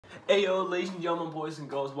Hey yo, ladies and gentlemen, boys and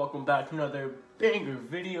girls, welcome back to another banger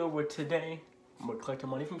video where today we're collecting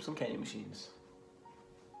money from some candy machines.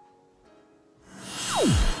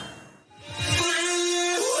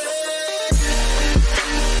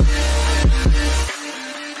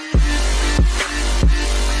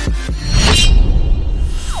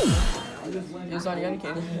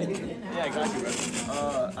 Yeah, I got you, bro.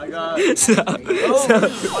 I got...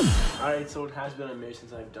 Alright, so it has been a minute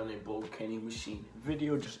since I've done a bulk candy machine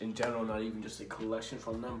video, just in general, not even just a collection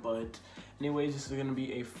from them. But anyways, this is going to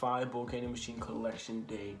be a 5 bulk candy machine collection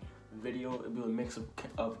day video. It'll be a mix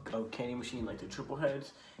of candy machine, like the triple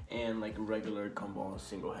heads, and like regular Gumball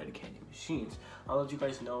single head candy machines. I'll let you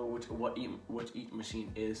guys know which each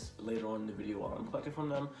machine is later on in the video while I'm collecting from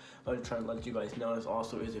them. I'll try to let you guys know this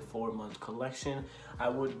also is a 4-month collection. I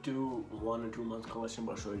would do 1 or 2 month collection,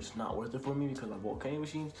 but sure, it's not worth it for me because my bulk candy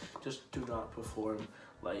machines just do not perform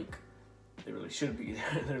like they really should be.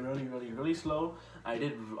 They're really slow. I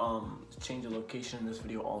did change the location in this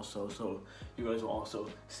video also, so you guys will also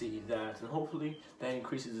see that, and hopefully that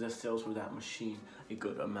increases the sales for that machine a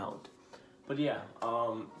good amount. But yeah,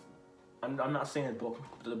 I'm not saying that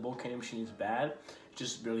the bulk candy machine is bad. It's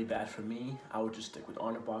just really bad for me. I would just stick with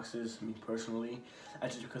honor boxes, me personally.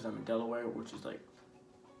 That's just because I'm in Delaware, which is like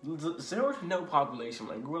 0 to no population.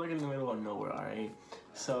 Like, we're like in the middle of nowhere, alright?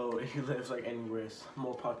 So if you live like anywhere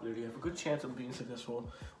more popular, you have a good chance of being successful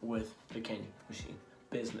with the candy machine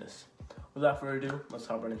business. Without further ado, let's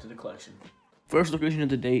hop right into the collection. First location of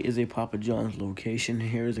the day is a Papa John's location.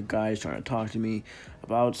 Here's a guy trying to talk to me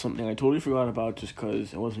about something I totally forgot about just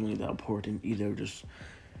because it wasn't really that important either. Just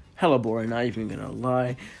hella boring, not even gonna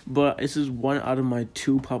lie. But this is one out of my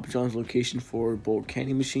 2 Papa John's location for bulk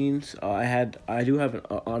candy machines. I do have an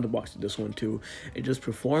on the box of this one too. It does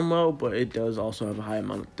perform well, but it does also have a high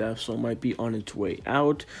amount of theft, so it might be on its way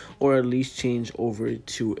out, or at least change over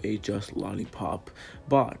to a just lollipop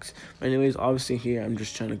box. But anyways, obviously here I'm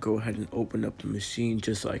just trying to go ahead and open up the machine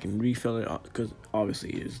just so I can refill it because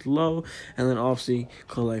obviously it is low, and then obviously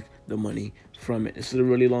collect the money from it. This is a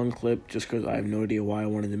really long clip just because I have no idea why I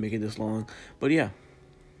wanted to make it this long, but yeah.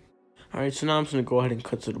 Alright, so now I'm just going to go ahead and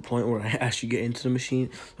cut to the point where I actually get into the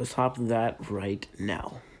machine. Let's hop to that right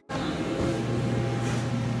now.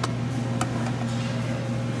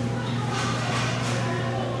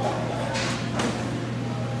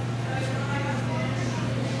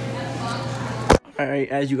 Alright,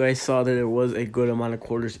 as you guys saw, that there was a good amount of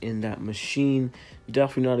quarters in that machine.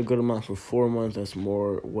 Definitely not a good amount for 4 months. That's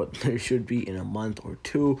more what there should be in a month or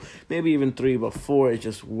 2, maybe even 3, but 4 is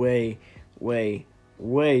just way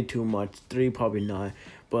too much. 3 probably not.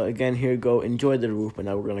 But again, here we go. Enjoy the roof, and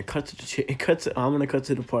now we're gonna cut to the I'm gonna cut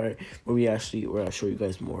to the part where I'll show you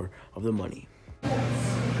guys more of the money.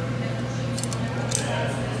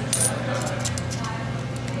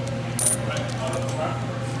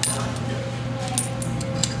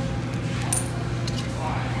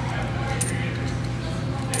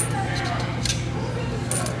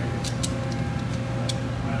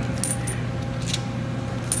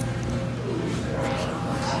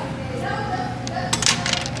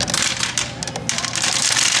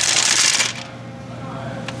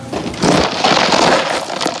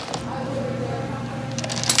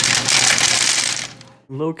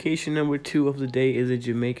 Location number 2 of the day is a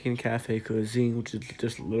Jamaican cafe cuisine, which is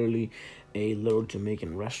just literally a little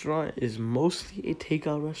Jamaican restaurant. It's mostly a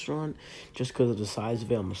takeout restaurant just because of the size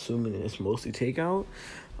of it. I'm assuming it's mostly takeout.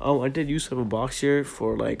 I did used to have a box here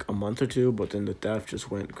for like a month or 2, but then the theft just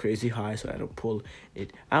went crazy high, so I had to pull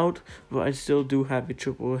it out. But I still do have a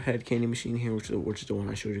triple head candy machine here, which is the one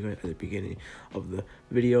I showed you guys at the beginning of the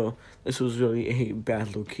video. This was really a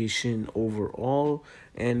bad location overall,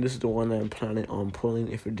 and this is the one that I'm planning on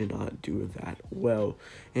pulling if it did not do that well.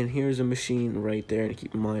 And here's a machine right there, and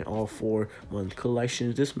keep in mind all 4-month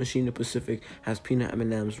collections. This machine in Pacific has peanut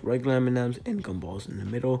M&Ms, regular M&Ms, and gumballs in the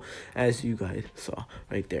middle, as you guys saw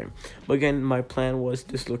right there. But again, my plan was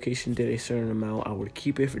this location did a certain amount, I would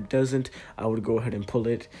keep it. If it doesn't, I would go ahead and pull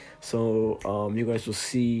it. So you guys will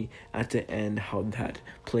see at the end how that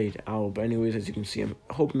played out. But anyways, as you can see, I'm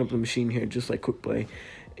opening up the machine here just like quick play,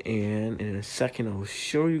 and in a second I'll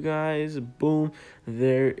show you guys. Boom,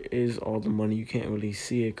 there is all the money. You can't really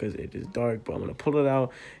see it because it is dark, but I'm gonna pull it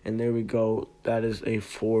out, and there we go. That is a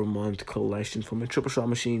 4-month collection from a triple shot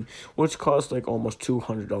machine, which cost like almost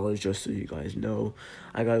 $200, just so you guys know.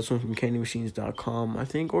 I got this one from candymachines.com, I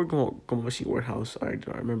think, or Gumball Machine Warehouse. I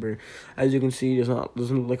don't remember. As you can see, doesn't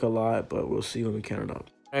look like a lot, but we'll see when we count it up.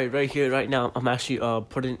 Alright, right here, right now, I'm actually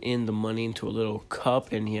putting in the money into a little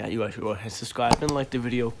cup, and yeah, you guys should go ahead and subscribe and like the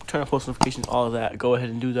video, turn on post notifications, all of that. Go ahead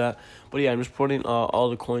and do that. But yeah, I'm just putting all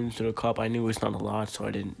the coins into the cup. I knew it's not a lot, so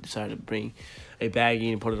I didn't decide to bring a baggie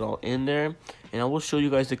and put it all in there. And I will show you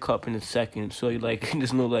guys the cup in a second, so you like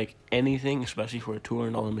there's no like anything, especially for a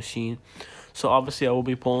 $200 machine. So obviously I will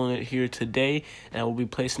be pulling it here today, and I will be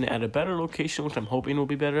placing it at a better location, which I'm hoping will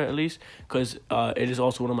be better at least, because it is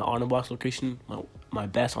also one of my on the box location, my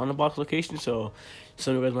best on the box location. So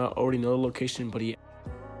some of you guys might already know the location, but yeah.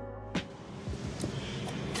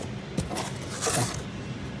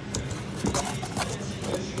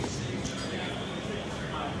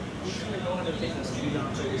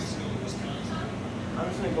 I'm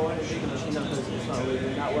just gonna go ahead and take the machine out because it's not really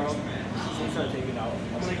doing that well. So I'm just gonna take it out.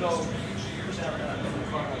 I'm gonna go push it out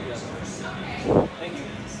like this. Thank you.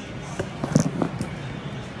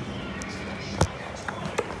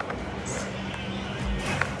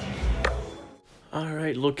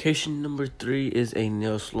 Alright, location number 3 is a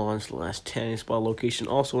nail salon / tanning spa location.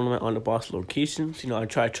 Also one of my on the box locations. You know, I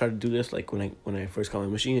try to do this like when I first got my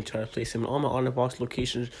machine, I try to place them in all my on the box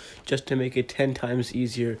locations just to make it 10 times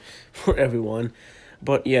easier for everyone.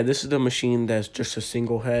 But yeah, this is the machine that's just a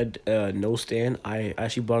single head, no stand. I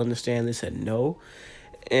actually brought in the stand, they said no.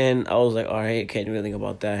 And I was like, alright, can't do anything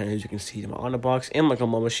about that. And as you can see, my on the box and my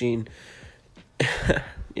Gumball machine.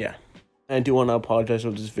 Yeah. I do want to apologize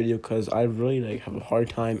for this video because I really have a hard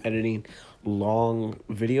time editing long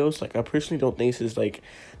videos. Like, I personally don't think this is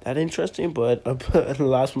that interesting, but the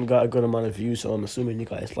last one got a good amount of views, so I'm assuming you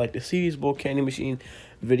guys like to see these bulk candy machine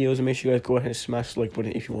videos. And make sure you guys go ahead and smash the like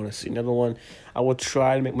button if you want to see another one. I will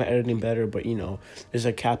try to make my editing better, but you know, there's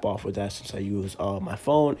a cap off with that since I use my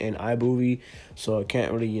phone and iMovie, so I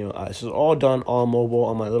can't really, this is all done on mobile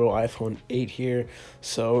on my little iPhone 8 here.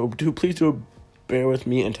 So please do bear with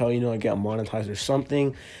me until I get monetized or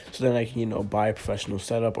something, so then I can buy a professional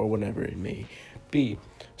setup or whatever it may be.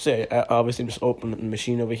 So yeah, I obviously just open the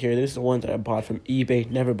machine over here. This is the one that I bought from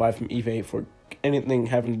eBay. Never buy from eBay for anything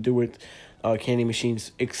having to do with candy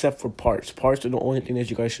machines except for parts. Parts are the only thing that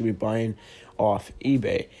you guys should be buying off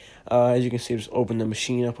eBay. As you can see, just open the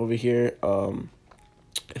machine up over here.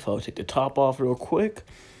 If I would take the top off real quick,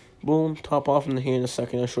 boom, top off in here in a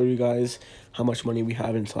second. I'll show you guys how much money we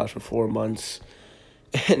have inside for 4 months.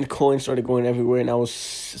 And coins started going everywhere, and that was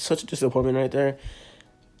such a disappointment right there.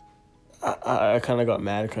 I kind of got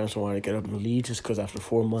mad. I kind of wanted to get up and leave just because after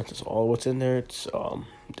 4 months, it's all what's in there. It's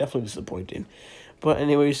definitely disappointing. But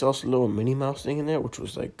anyways, also a little Minnie Mouse thing in there, which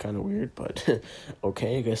was kind of weird. But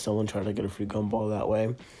okay, I guess someone tried to get a free Gumball that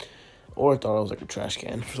way. Or I thought it was a trash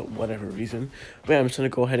can for whatever reason. But yeah, I'm just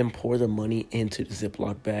going to go ahead and pour the money into the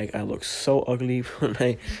Ziploc bag. I look so ugly from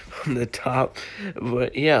the top.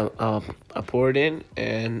 But yeah, I pour it in.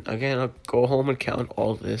 And again, I'll go home and count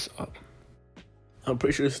all this up. I'm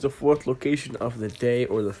pretty sure this is the 4th location of the day,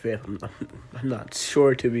 or the 5th. I'm not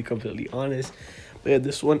sure, to be completely honest. But yeah,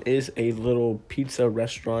 this one is a little pizza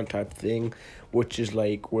restaurant type thing, which is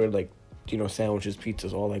where sandwiches,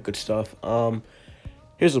 pizzas, all that good stuff.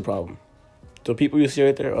 Here's the problem. The people you see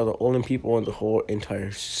right there are the only people in the whole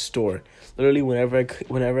entire store. Literally,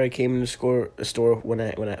 whenever I came in the store when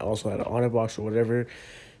I also had an honor box or whatever,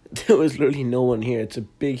 there was literally no one here. It's a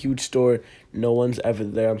big, huge store. No one's ever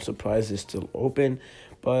there. I'm surprised it's still open.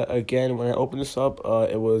 But again, when I opened this up,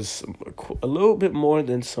 it was a little bit more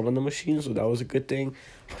than some of the machines, so that was a good thing.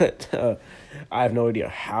 But I have no idea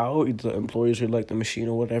how the employees would like the machine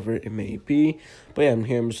or whatever it may be. But yeah, I'm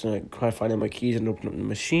here. I'm just going to try finding my keys and open up the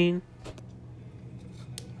machine.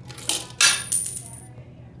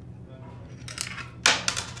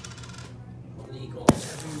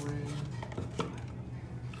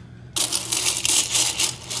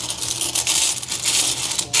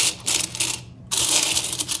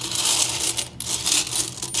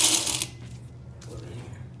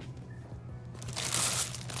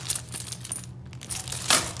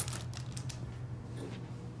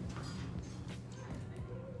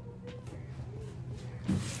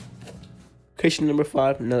 Location number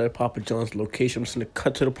 5, another Papa John's location. I'm just going to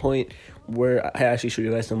cut to the point where I actually show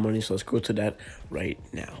you guys the money, so let's go to that right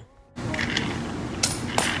now.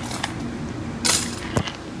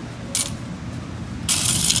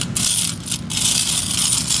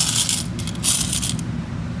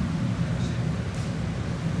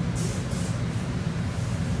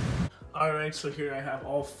 Alright, so here I have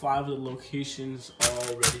all 5 of the locations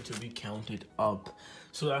all ready to be counted up.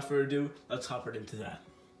 So without further ado, let's hop right into that.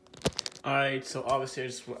 Alright, so obviously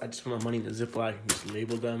I just put my money in the Ziploc and just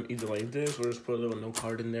label them either like this or just put a little note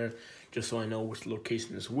card in there just so I know which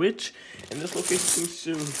location is which. And this location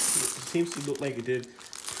seems to look like it did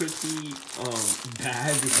pretty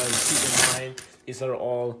bad because keep in mind these are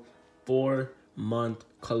all 4-month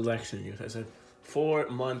collection. Yes, I said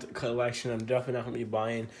 4-month collection. I'm definitely not gonna be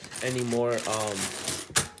buying any more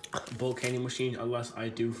bulk candy machines unless I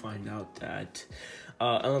do find out that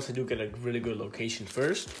unless I do get a really good location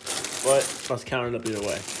first. But let's count it up either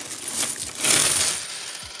way.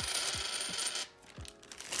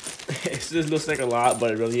 This looks like a lot,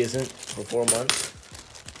 but it really isn't for 4 months.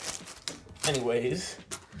 Anyways,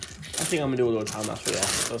 I think I'm gonna do a little time lapse for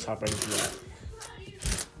that. Let's hop right into that.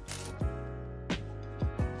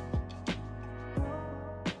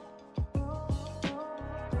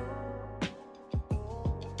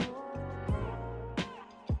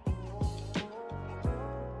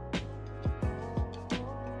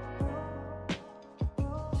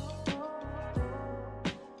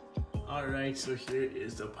 Alright, so here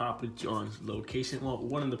is the Papa John's location. Well,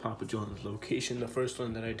 one of the Papa John's location. The first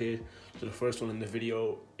one that I did, so the first one in the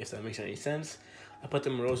video, if that makes any sense. I put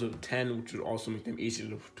them in rows of 10, which would also make them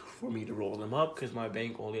easier for me to roll them up because my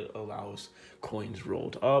bank only allows coins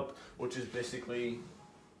rolled up, which is basically,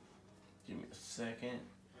 give me a second.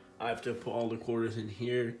 I have to put all the quarters in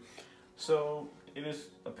here. So it is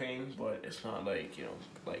a pain, but it's not like, you know,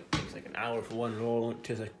 like it's like an hour for one roll. It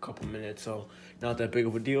takes like a couple minutes, so not that big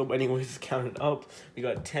of a deal. But anyways, just count it up. We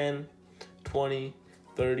got 10, 20,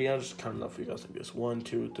 30. I'll just count it up for you guys like this. 1,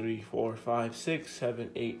 2, 3, 4, 5, 6,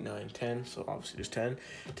 7, 8, 9, 10. So obviously there's 10,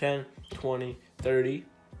 10, 20, 30,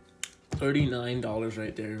 $39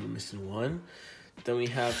 right there. We're missing one. Then we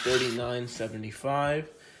have $39.75,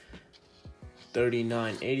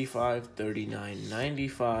 $39.85,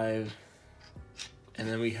 $39.95. And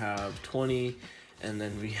then we have 20, and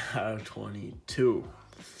then we have 22.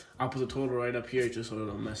 I'll put the total right up here just so I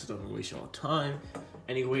don't mess it up and waste y'all time.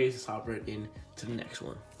 Anyways, let's hop right into the next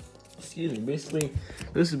one. Excuse me, basically,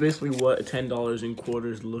 this is basically what $10 in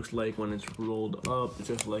quarters looks like when it's rolled up,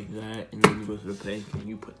 just like that. And then you go to the bank and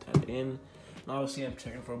you put that in. And obviously, I'm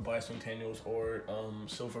checking for bicentennials or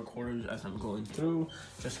silver quarters as I'm going through,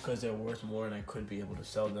 just because they're worth more and I could be able to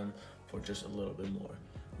sell them for just a little bit more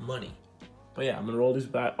money. But yeah, I'm gonna roll these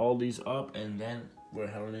back, all these up, and then we're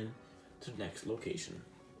heading in to the next location.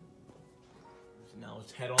 So now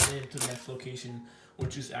let's head on into the next location,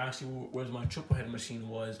 which is actually where my triple head machine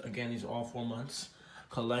was. Again, these are all 4 months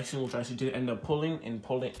collection, which I actually did end up putting it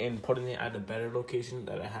at a better location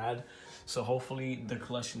that I had. So hopefully the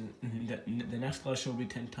collection, the next collection will be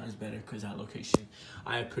 10 times better because that location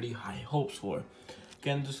I have pretty high hopes for.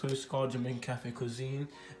 Again, this place is called Jamaican Cafe Cuisine,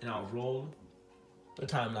 and I'll roll the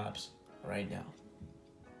time lapse right now.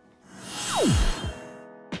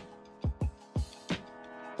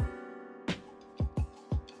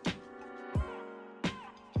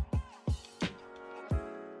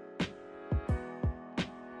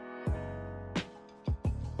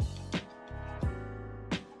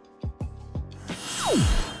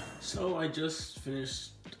 So I just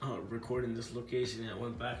finished recording this location, and I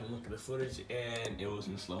went back and looked at the footage, and it was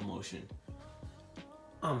in slow motion.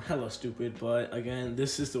 I'm hella stupid, but again,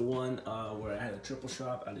 this is the one where I had a triple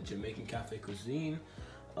shop at a Jamaican Cafe Cuisine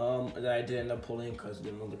that I did end up pulling because it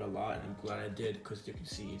didn't look like a lot, and I'm glad I did because you can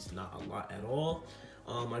see it's not a lot at all.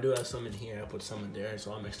 I do have some in here, I put some in there,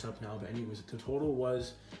 so I'm mixed up now, but anyways, the total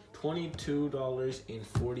was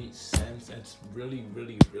 $22.40. That's really,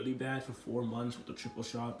 really, really bad for 4 months with the triple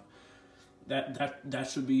shop. That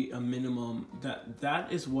should be a minimum.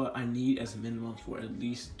 That is what I need as a minimum for at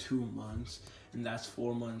least 2 months, and that's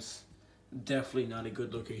 4 months. Definitely not a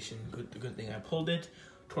good location. Good thing I pulled it.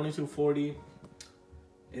 $22.40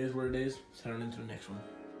 is what it is. Let's head on into the next one.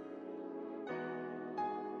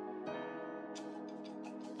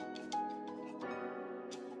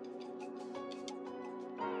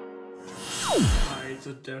 Alright,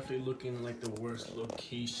 so definitely looking like the worst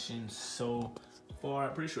location so far.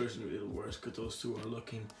 I'm pretty sure it's gonna be the worst because those two are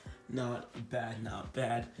looking not bad, not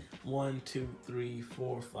bad. 1, 2, 3,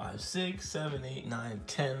 4, 5, 6, 7, 8, 9,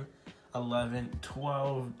 10, 11,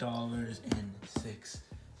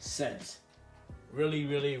 $12.06. Really,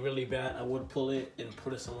 really, really bad. I would pull it and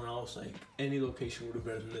put it somewhere else. Like any location would be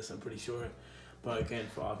better than this, I'm pretty sure. But again,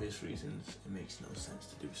 for obvious reasons, it makes no sense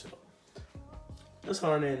to do so. Let's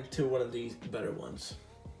hone in to one of these better ones.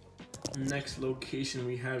 Next location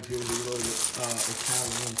we have here is a little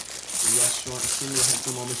Italian restaurant, single head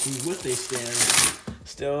thermal machine with a stand.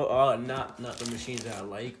 Still, not the machines that I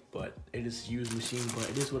like, but it is a used machine. But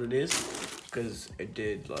it is what it is because it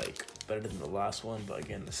did like better than the last one. But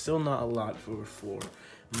again, it's still not a lot for 4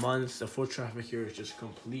 months. The foot traffic here is just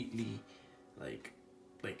completely like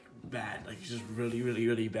bad. Like it's just really, really,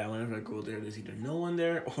 really bad. Whenever I go there, there's either no one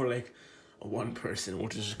there or like one person,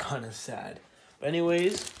 which is kind of sad. But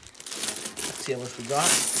anyways, let's see how much we got.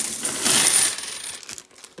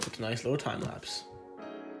 It's a nice little time lapse.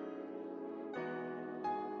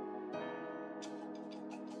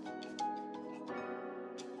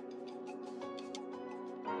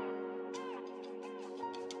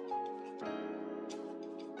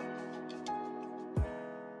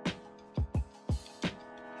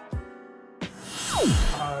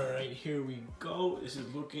 Alright, here we go. This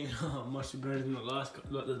is looking much better than the last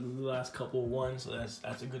couple ones, so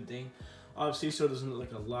that's a good thing. Obviously, so it doesn't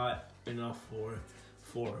look like a lot, enough for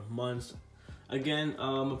 4 months. Again,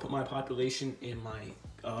 I'm gonna put my population in my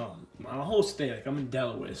whole state. Like, I'm in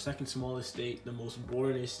Delaware, second smallest state, the most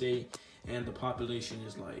boring state, and the population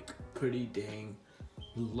is like pretty dang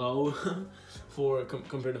low for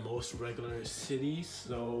compared to most regular cities.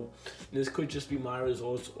 So this could just be my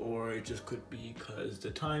results, or it just could be because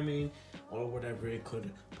the timing, or whatever it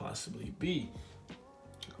could possibly be.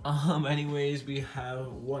 Anyways, we have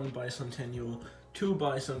 1 bicentennial, 2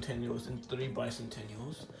 bicentennials, and 3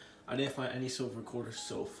 bicentennials. I didn't find any silver quarters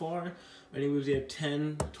so far. Anyways, we have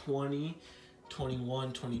 10, 20,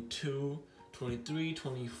 21, 22, 23,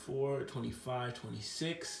 24, 25,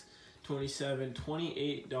 26, 27,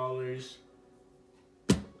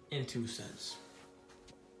 $28.02.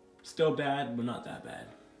 Still bad, but not that bad.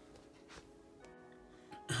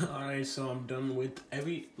 Alright, so I'm done with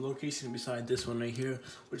every location beside this one right here,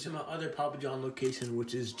 which is my other Papa John location,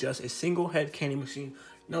 which is just a single head candy machine,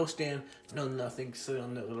 no stand, no nothing, sitting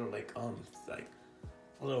on the little like a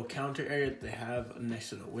little counter area that they have next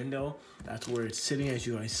to the window. That's where it's sitting, as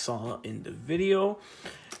you guys saw in the video.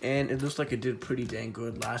 And it looks like it did pretty dang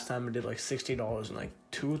good. Last time it did like $60 in like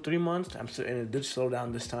 2 or 3 months. And it did slow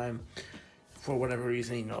down this time for whatever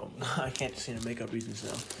reason, you know. I can't seem to make up reasons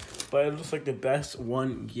now. But it looks like the best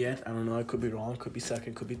one yet. I don't know, I could be wrong, could be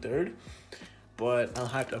second, could be third. But I'm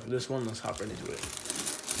hyped up for this one. Let's hop right into it.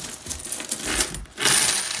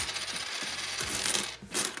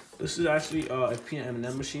 This is actually a peanut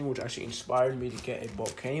M&M machine, which actually inspired me to get a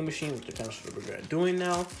bulk candy machine, which I kind of sort of regret doing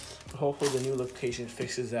now. But hopefully the new location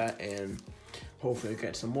fixes that, and hopefully I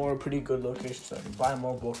get some more pretty good locations so I can buy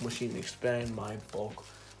more bulk machines and expand my bulk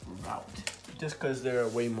route. Just because they're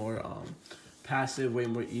way more passive, way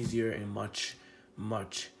more easier, and much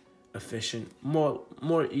efficient,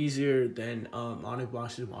 more easier than onyx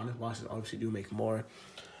boxes. Onyx boxes obviously do make more,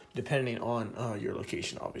 depending on your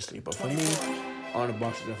location, obviously. But for me, onyx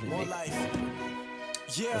boxes definitely make.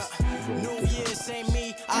 Yeah, New Year's ain't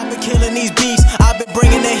me. I've been killing these beats. I've been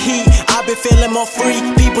bringing the heat. I've been feeling more free.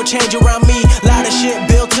 People change around me. Lot of shit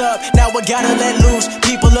built up. Now I gotta let loose.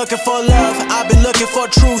 People looking for love. I've been looking for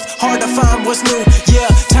truth. Hard to find what's new. Yeah,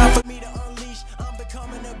 time for me to unleash. I'm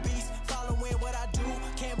becoming a beast. Following what I do.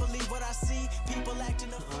 Can't believe what I see. People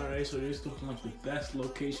acting up. Alright, so this looks like the best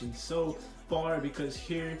location so far, because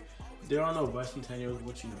here there are no bicentennials,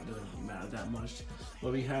 which, you know, doesn't matter that much.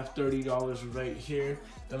 But we have $30 right here.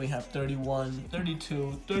 Then we have 31,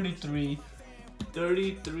 32, 33,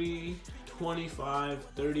 33, 25,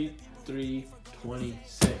 33,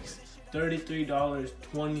 26.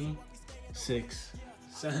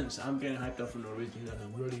 $33.26. I'm getting hyped up for no reason. That's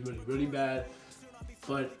really bad.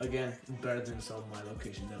 But again, better than some of my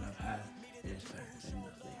locations that I've had. And it's better than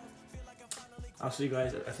nothing. I'll see you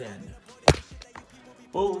guys at the end.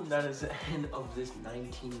 Boom, that is the end of this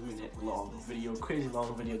 19-minute long video. Crazy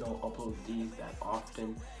long video. Don't upload these that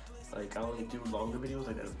often. Like, I only do longer videos,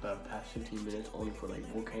 like the past 15 minutes, only for like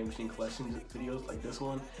volcano machine collections videos like this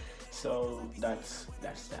one. So that's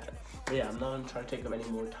that. But yeah, I'm not gonna try to take up any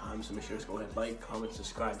more time, so make sure to go ahead, like, comment,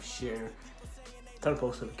 subscribe, share, turn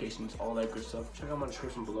post notifications, all that good stuff. Check out my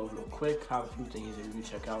description below real quick. Have a few things that you can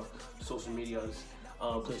check out. Social medias,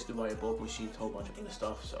 place to buy a bulk machines, a whole bunch of other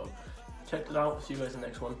stuff. So check it out. See you guys in the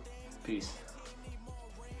next one. Peace.